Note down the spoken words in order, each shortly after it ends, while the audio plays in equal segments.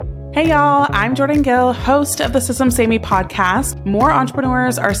Hey y'all, I'm Jordan Gill, host of the Systems Saved Me podcast. More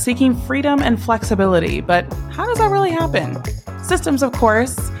entrepreneurs are seeking freedom and flexibility, but how does that really happen? Systems, of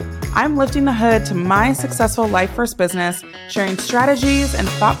course. I'm lifting the hood to my successful life first business, sharing strategies and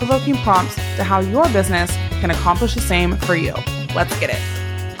thought-provoking prompts to how your business can accomplish the same for you. Let's get it.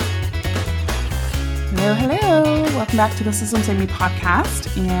 Hello. Welcome back to the Systems Saved Me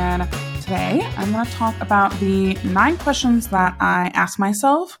podcast. And today, I'm going to talk about the 9 questions that I ask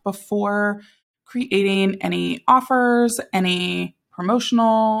myself before creating any offers, any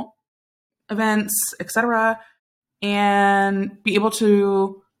promotional events, etc., and be able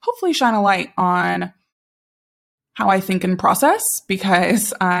to hopefully shine a light on how I think and process,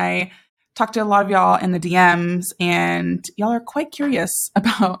 because I talk to a lot of y'all in the DMs and y'all are quite curious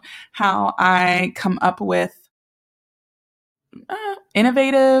about how I come up with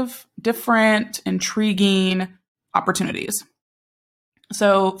innovative, different, intriguing opportunities.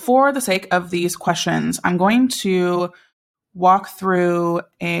 So for the sake of these questions, I'm going to walk through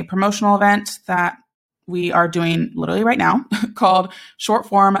a promotional event that we are doing literally right now called Short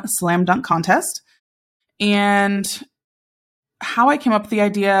Form Slam Dunk Contest, and how I came up with the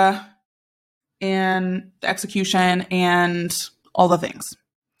idea and the execution and all the things.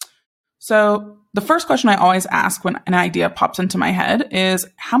 So the first question I always ask when an idea pops into my head is,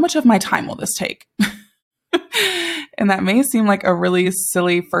 how much of my time will this take? And that may seem like a really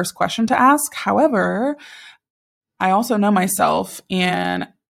silly first question to ask. However, I also know myself, and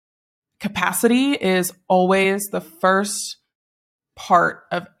capacity is always the first part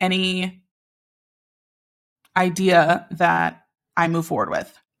of any idea that I move forward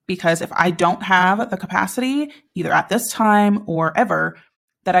with. Because if I don't have the capacity, either at this time or ever,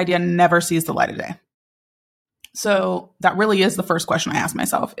 that idea never sees the light of day. So that really is the first question I ask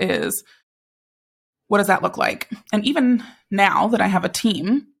myself is, what does that look like? And even now that I have a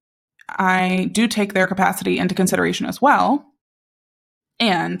team, I do take their capacity into consideration as well.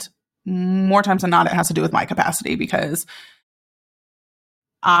 And more times than not, it has to do with my capacity, because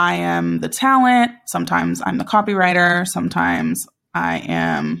I am the talent. Sometimes I'm the copywriter. Sometimes I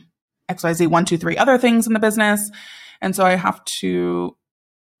am XYZ 1, 2, 3 other things in the business. And so I have to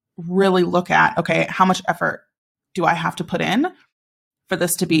really look at, okay, how much effort do I have to put in for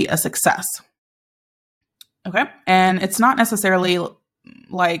this to be a success? Okay. And it's not necessarily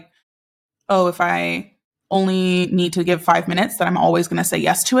like, oh, if I only need to give 5 minutes, that I'm always going to say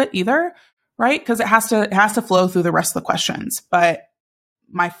yes to it either, right? Because it has to flow through the rest of the questions. But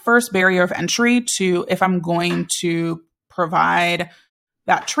my first barrier of entry to, if I'm going to provide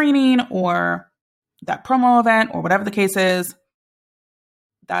that training or that promo event or whatever the case is,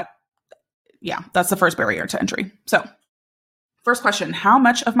 that's the first barrier to entry. So first question, how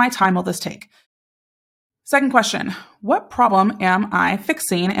much of my time will this take? Second question, what problem am I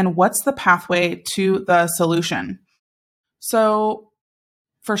fixing and what's the pathway to the solution? So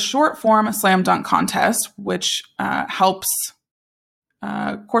for Short Form Slam Dunk Contest, which helps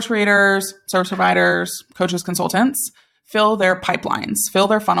course creators, service providers, coaches, consultants fill their pipelines, fill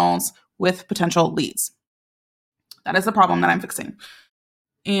their funnels with potential leads. That is the problem that I'm fixing.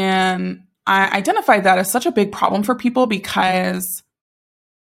 And I identified that as such a big problem for people because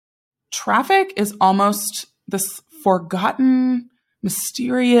traffic is almost this forgotten,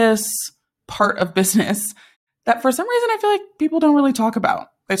 mysterious part of business that for some reason I feel like people don't really talk about.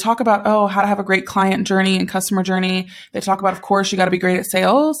 They talk about, how to have a great client journey and customer journey. They talk about, of course, you got to be great at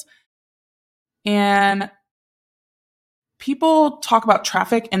sales. And people talk about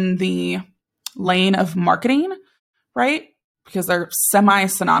traffic in the lane of marketing, right? Because they're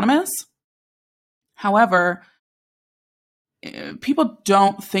semi-synonymous. However, people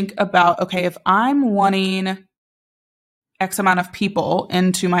don't think about, okay, if I'm wanting X amount of people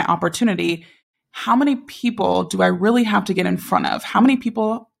into my opportunity, how many people do I really have to get in front of? How many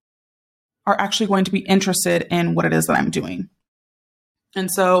people are actually going to be interested in what it is that I'm doing?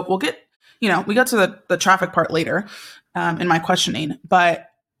 And so we get to the traffic part later in my questioning, but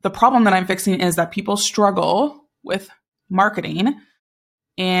the problem that I'm fixing is that people struggle with marketing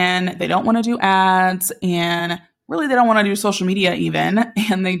and they don't want to do ads, and really they don't want to do social media even,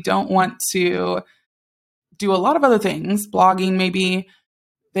 and they don't want to do a lot of other things, blogging maybe.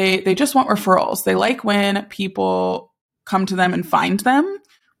 They just want referrals. They like when people come to them and find them,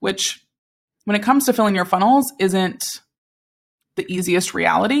 which when it comes to filling your funnels isn't the easiest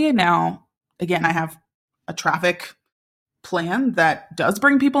reality. Now, again, I have a traffic plan that does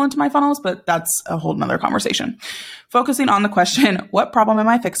bring people into my funnels, but that's a whole nother conversation. Focusing on the question, what problem am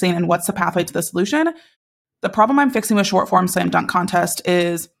I fixing and what's the pathway to the solution? The problem I'm fixing with Short Form Slam Dunk Contest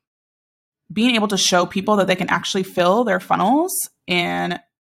is being able to show people that they can actually fill their funnels and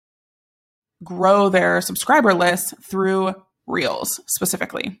grow their subscriber list through Reels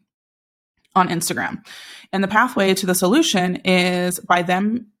specifically on Instagram. And the pathway to the solution is by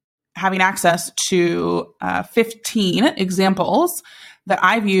them having access to 15 examples that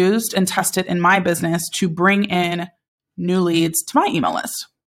I've used and tested in my business to bring in new leads to my email list.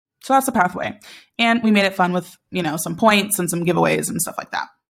 So that's the pathway. And we made it fun with, some points and some giveaways and stuff like that.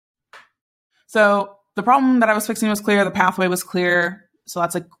 So the problem that I was fixing was clear. The pathway was clear. So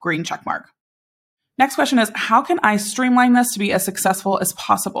that's a green check mark. Next question is, how can I streamline this to be as successful as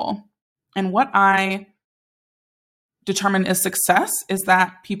possible? And what I determine is success is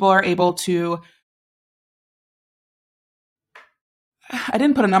that people are able to, I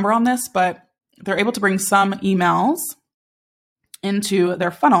didn't put a number on this, but they're able to bring some emails into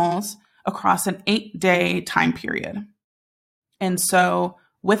their funnels across an 8-day time period. And so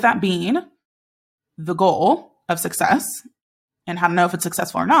with that being the goal of success and how to know if it's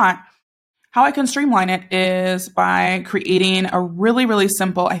successful or not, how I can streamline it is by creating a really, really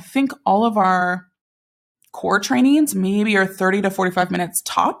simple, I think all of our core trainings maybe are 30 to 45 minutes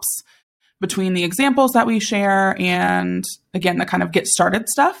tops between the examples that we share and, again, the kind of get started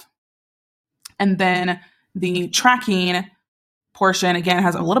stuff. And then the tracking portion, again,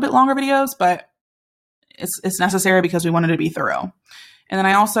 has a little bit longer videos, but it's necessary because we wanted to be thorough. And then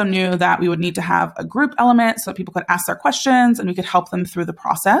I also knew that we would need to have a group element so that people could ask their questions and we could help them through the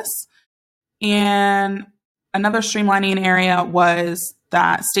process. And another streamlining area was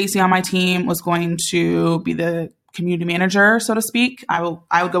that Stacy on my team was going to be the community manager, so to speak. I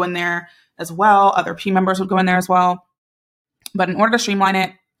would go in there as well. Other team members would go in there as well. But in order to streamline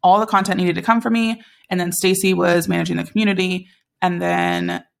it, all the content needed to come from me. And then Stacy was managing the community. And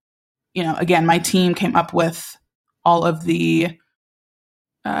then, again, my team came up with all of the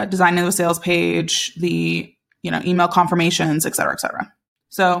designing of the sales page, the, email confirmations, et cetera, et cetera.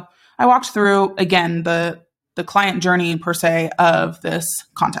 So I walked through, again, the client journey per se of this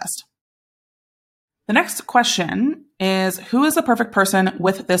contest. The next question is, who is the perfect person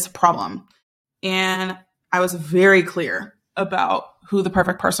with this problem? And I was very clear about who the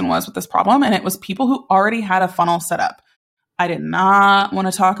perfect person was with this problem. And it was people who already had a funnel set up. I did not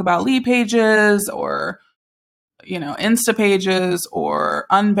want to talk about lead pages or, Insta pages or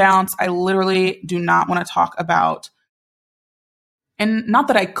Unbounce. I literally do not want to talk about, and not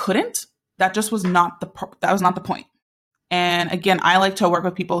that I couldn't, that just was not the point. And again, I like to work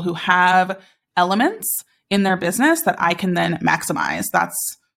with people who have elements in their business that I can then maximize.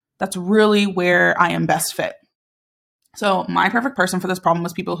 That's really where I am best fit. So my perfect person for this problem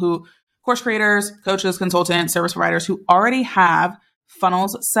was people who, course creators, coaches, consultants, service providers who already have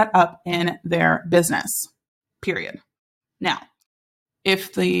funnels set up in their business, period. Now,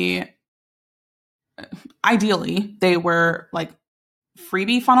 if ideally they were like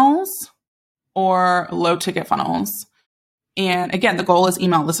freebie funnels or low ticket funnels. And again, the goal is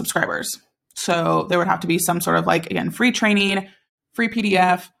email the subscribers. So there would have to be some sort of free training, free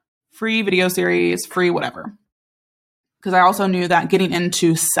PDF, free video series, free whatever. Because I also knew that getting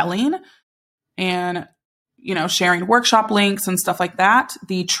into selling and, sharing workshop links and stuff like that,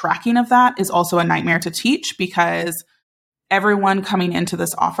 the tracking of that is also a nightmare to teach because everyone coming into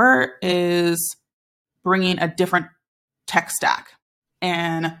this offer is bringing a different tech stack.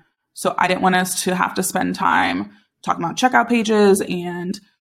 And so I didn't want us to have to spend time talking about checkout pages and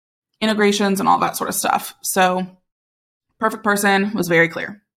integrations and all that sort of stuff. So perfect person was very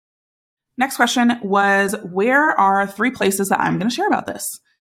clear. Next question was, where are 3 places that I'm going to share about this?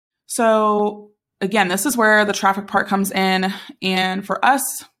 So again, this is where the traffic part comes in. And for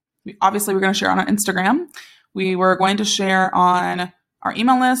us, obviously we're going to share on our Instagram. We were going to share on our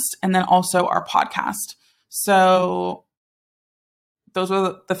email list and then also our podcast. So those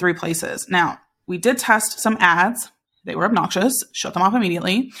were the 3 places. Now, we did test some ads. They were obnoxious, shut them off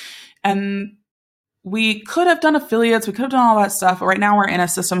immediately. And we could have done affiliates. We could have done all that stuff. But right now we're in a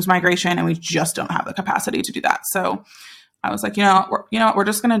systems migration and we just don't have the capacity to do that. So I was like, we're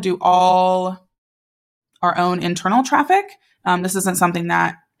just going to do all our own internal traffic. This isn't something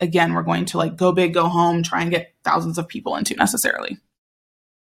that, again, we're going to go big, go home, try and get thousands of people into necessarily.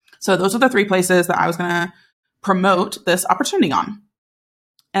 So those are the 3 places that I was going to promote this opportunity on.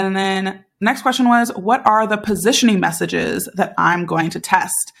 And then next question was, what are the positioning messages that I'm going to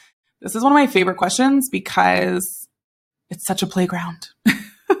test? This is one of my favorite questions because it's such a playground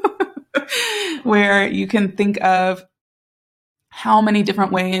where you can think of how many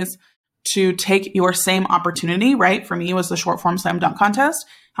different ways to take your same opportunity, right? For me, it was the short form slam dunk contest.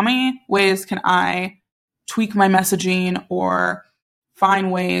 How many ways can I tweak my messaging or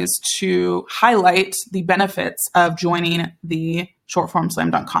find ways to highlight the benefits of joining the short form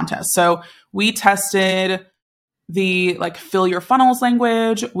slam dunk contest. So we tested the like fill your funnels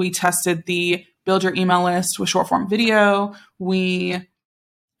language. We tested the build your email list with short form video. We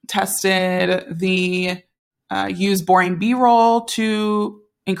tested the use boring B-roll to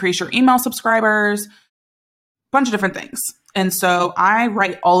increase your email subscribers, bunch of different things. And so I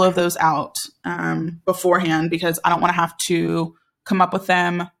write all of those out beforehand because I don't want to have to come up with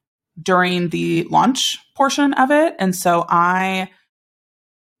them during the launch portion of it. And so I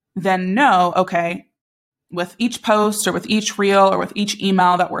then know, okay, with each post or with each reel or with each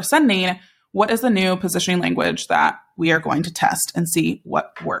email that we're sending, what is the new positioning language that we are going to test and see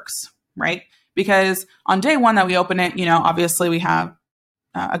what works, right? Because on day one that we open it, obviously we have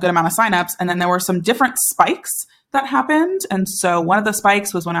a good amount of signups, and then there were some different spikes that happened. And so one of the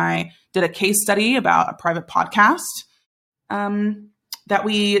spikes was when I did a case study about a private podcast that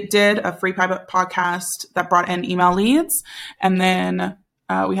we did, a free private podcast that brought in email leads. And then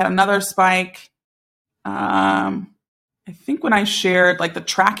we had another spike. I think when I shared like the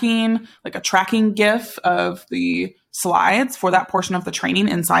tracking, like a tracking GIF of the slides for that portion of the training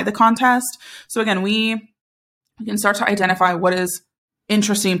inside the contest. So again, we can start to identify what is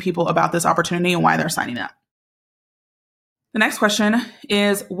interesting people about this opportunity and why they're signing up. The next question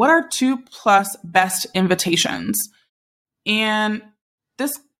is, what are 2+ best invitations? And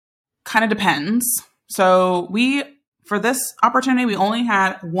this kind of depends. So for this opportunity, we only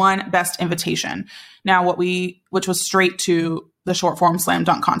had one best invitation. Now, which was straight to the short form slam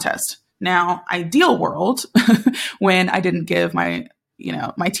dunk contest. Now, ideal world, when I didn't give my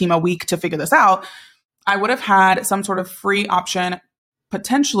team a week to figure this out, I would have had some sort of free option,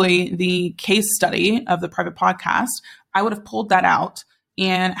 potentially the case study of the private podcast. I would have pulled that out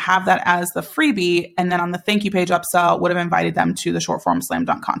and have that as the freebie. And then on the thank you page upsell, would have invited them to the short form slam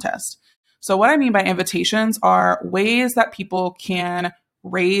dunk contest. So what I mean by invitations are ways that people can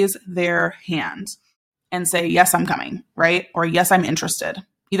raise their hand and say, yes, I'm coming, right? Or yes, I'm interested,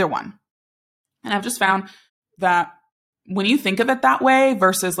 either one. And I've just found that when you think of it that way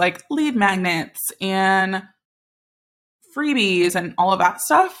versus like lead magnets and freebies and all of that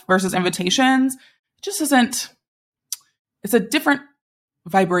stuff versus invitations, it just isn't, it's a different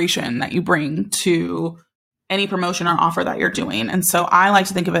vibration that you bring to any promotion or offer that you're doing. And so I like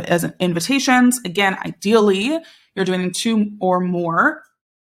to think of it as invitations. Again, ideally, you're doing 2 or more.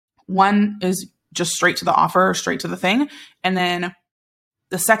 One is just straight to the offer, straight to the thing. And then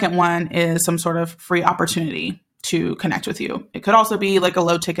the second one is some sort of free opportunity to connect with you. It could also be like a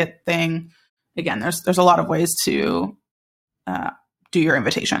low ticket thing. Again, there's a lot of ways to do your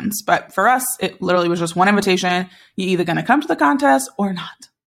invitations. But for us, it literally was just one invitation. You're either going to come to the contest or not.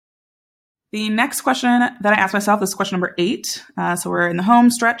 The next question that I asked myself is question number 8. So we're in the home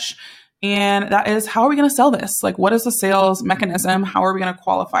stretch. And that is, how are we going to sell this? Like, what is the sales mechanism? How are we going to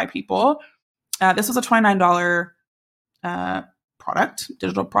qualify people? This was a $29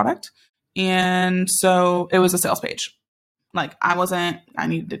 digital product. And so it was a sales page. Like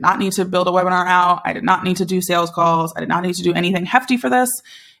did not need to build a webinar out. I did not need to do sales calls. I did not need to do anything hefty for this.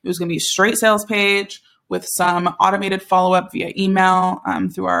 It was going to be a straight sales page with some automated follow-up via email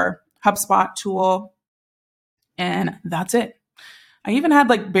through our HubSpot tool. And that's it. I even had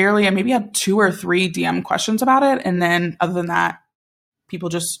I maybe had 2 or 3 DM questions about it. And then other than that, people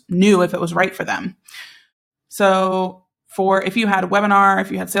just knew if it was right for them. So if you had a webinar,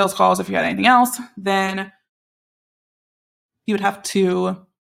 if you had sales calls, if you had anything else, then you would have to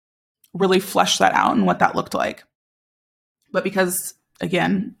really flesh that out and what that looked like. But because,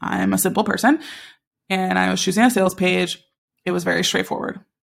 again, I'm a simple person and I was choosing a sales page, it was very straightforward.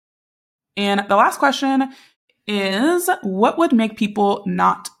 And the last question is, what would make people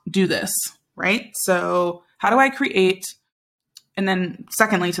not do this, right? So how do I create, and then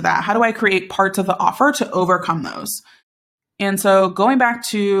secondly to that, how do I create parts of the offer to overcome those? And so going back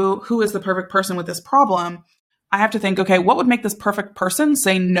to who is the perfect person with this problem, I have to think, okay, what would make this perfect person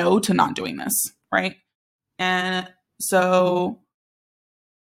say no to not doing this, right? And so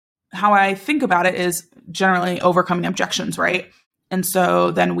how I think about it is generally overcoming objections, right? And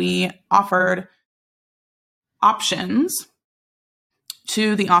so then we offered options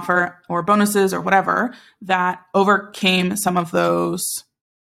to the offer or bonuses or whatever that overcame some of those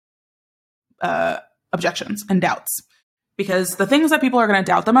objections and doubts. Because the things that people are going to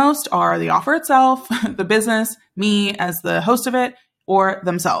doubt the most are the offer itself, the business, me as the host of it, or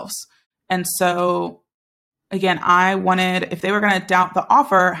themselves. And so, again, I wanted, if they were going to doubt the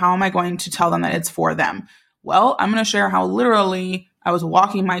offer, how am I going to tell them that it's for them? Well, I'm going to share how literally I was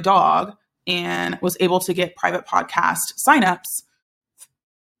walking my dog and was able to get private podcast signups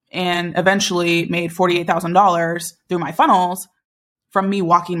and eventually made $48,000 through my funnels from me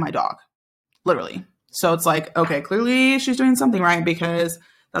walking my dog, literally. So it's like, okay, clearly she's doing something right because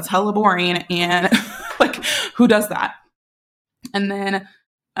that's hella boring. And like, who does that? And then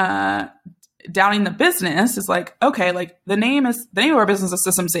doubting the business is like, okay, like the name of our business is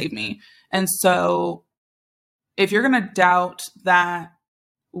System Save Me. And so if you're going to doubt that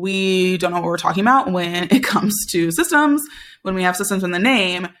we don't know what we're talking about when it comes to systems, when we have systems in the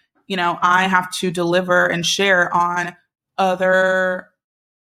name, I have to deliver and share on other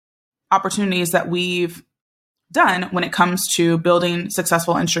opportunities that we've done when it comes to building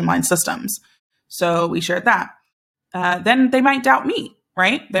successful and streamlined systems. So we shared that. Then they might doubt me,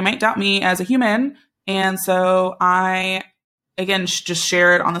 right? They might doubt me as a human. And so I, again, just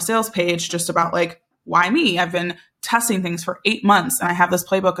shared on the sales page just about like, why me? I've been testing things for 8 months and I have this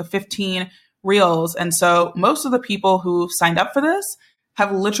playbook of 15 reels. And so most of the people who signed up for this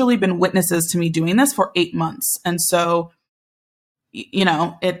have literally been witnesses to me doing this for 8 months. And so,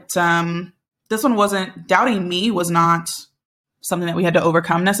 this one wasn't, doubting me was not something that we had to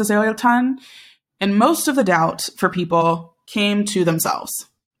overcome necessarily a ton. And most of the doubt for people came to themselves,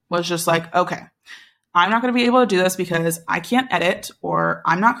 was just like, okay, I'm not going to be able to do this because I can't edit, or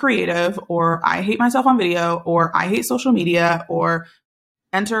I'm not creative, or I hate myself on video, or I hate social media, or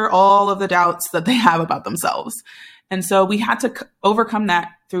enter all of the doubts that they have about themselves. And so we had to overcome that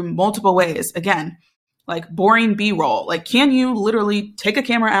through multiple ways. Again, like boring B-roll. Like, can you literally take a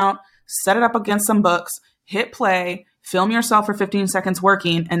camera out, set it up against some books, hit play, film yourself for 15 seconds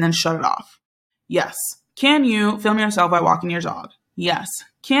working, and then shut it off? Yes. Can you film yourself by walking your dog? Yes.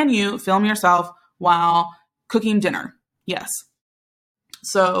 Can you film yourself while cooking dinner? Yes.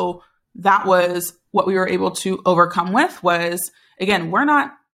 So that was what we were able to overcome with was, again, we're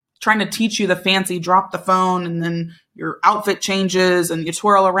not trying to teach you the fancy drop the phone and then your outfit changes and you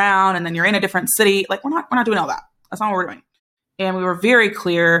twirl around and then you're in a different city. Like, we're not doing all that. That's not what we're doing. And we were very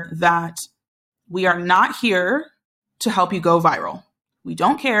clear that we are not here to help you go viral. We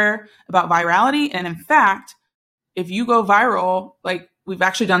don't care about virality. And in fact, if you go viral, like, we've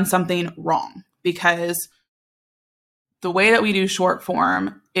actually done something wrong, because the way that we do short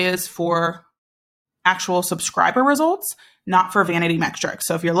form is for actual subscriber results, not for vanity metrics.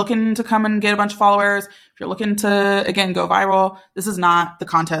 So if you're looking to come and get a bunch of followers, if you're looking to, again, go viral, this is not the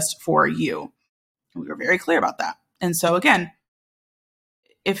contest for you. We were very clear about that. And so again,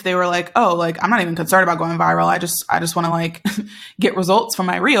 if they were like, oh, like, I'm not even concerned about going viral, I just want to like get results from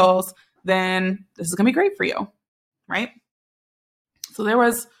my reels, then this is going to be great for you. Right? So there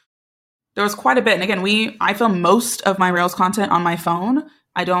was quite a bit. And again, I film most of my reels content on my phone.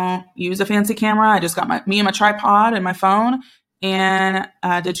 I don't use a fancy camera. I just got me and my tripod and my phone, and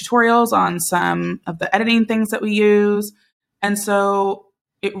did tutorials on some of the editing things that we use. And so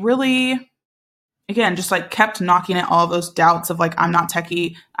it really, again, just like kept knocking at all those doubts of like, I'm not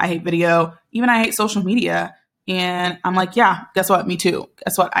techie, I hate video, even I hate social media. And I'm like, yeah, guess what? Me too.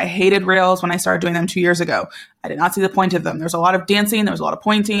 Guess what? I hated reels when I started doing them 2 years ago. I did not see the point of them. There's a lot of dancing, there's a lot of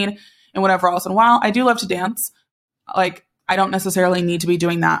pointing and whatever else. And while I do love to dance, like, I don't necessarily need to be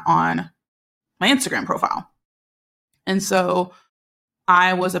doing that on my Instagram profile. And so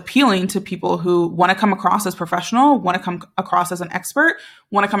I was appealing to people who want to come across as professional, want to come across as an expert,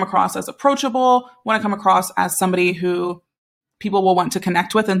 want to come across as approachable, want to come across as somebody who people will want to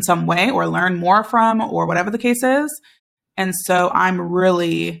connect with in some way or learn more from, or whatever the case is. And so I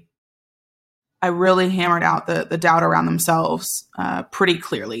really hammered out the doubt around themselves pretty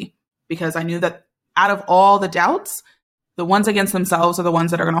clearly, because I knew that out of all the doubts, the ones against themselves are the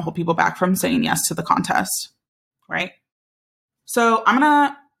ones that are going to hold people back from saying yes to the contest, right? So I'm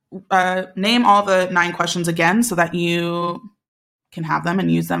going to name all the 9 questions again so that you can have them and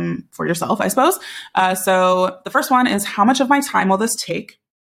use them for yourself, I suppose. So the first one is, how much of my time will this take?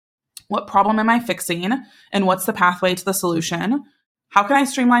 What problem am I fixing? And what's the pathway to the solution? How can I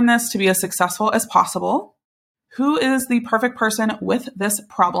streamline this to be as successful as possible? Who is the perfect person with this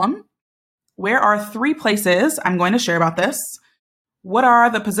problem? Where are 3 places I'm going to share about this? What are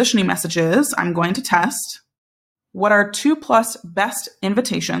the positioning messages I'm going to test? What are 2+ best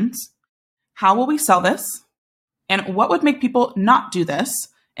invitations? How will we sell this? And what would make people not do this?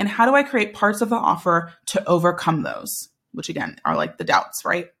 And how do I create parts of the offer to overcome those? Which again are like the doubts,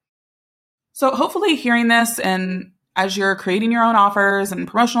 right? So hopefully hearing this, and as you're creating your own offers and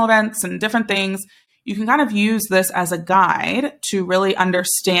promotional events and different things, you can kind of use this as a guide to really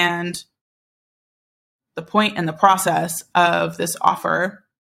understand the point and the process of this offer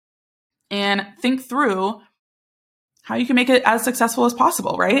and think through how you can make it as successful as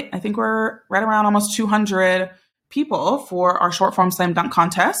possible, right? I think we're right around almost 200 people for our short form slam dunk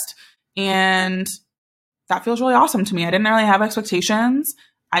contest. And that feels really awesome to me. I didn't really have expectations.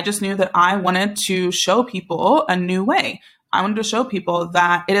 I just knew that I wanted to show people a new way. I wanted to show people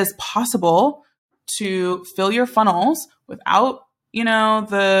that it is possible to fill your funnels without,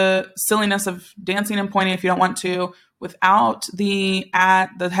 the silliness of dancing and pointing if you don't want to, without the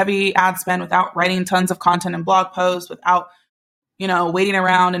heavy ad spend, without writing tons of content and blog posts, without, waiting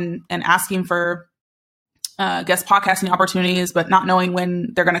around and asking for guest podcasting opportunities, but not knowing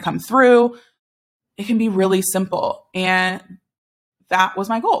when they're going to come through. It can be really simple. And that was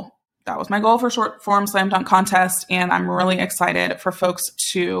my goal. That was my goal for Short Form Slam Dunk Contest. And I'm really excited for folks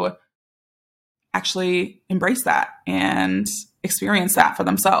to actually embrace that and experience that for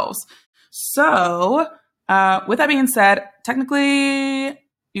themselves. So with that being said, technically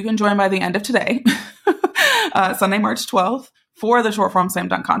you can join by the end of today, Sunday, March 12th, for the Short Form Slam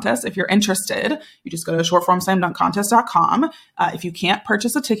Dunk Contest. If you're interested, you just go to shortformslamdunkcontest.com. If you can't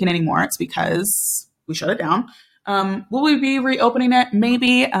purchase a ticket anymore, it's because we shut it down. Will we be reopening it?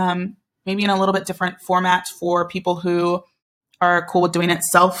 Maybe in a little bit different format for people who are cool with doing it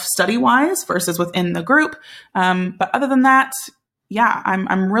self-study wise versus within the group. But other than that, yeah,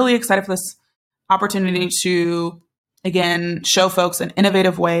 I'm really excited for this opportunity to, again, show folks an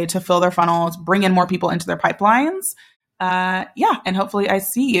innovative way to fill their funnels, bring in more people into their pipelines. And hopefully I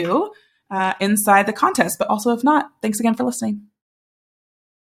see you inside the contest. But also, if not, thanks again for listening.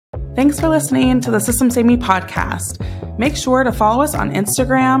 Thanks for listening to the Systems Save Me podcast. Make sure to follow us on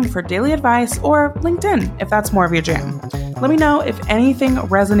Instagram for daily advice or LinkedIn if that's more of your jam. Let me know if anything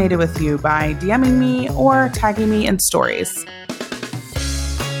resonated with you by DMing me or tagging me in stories.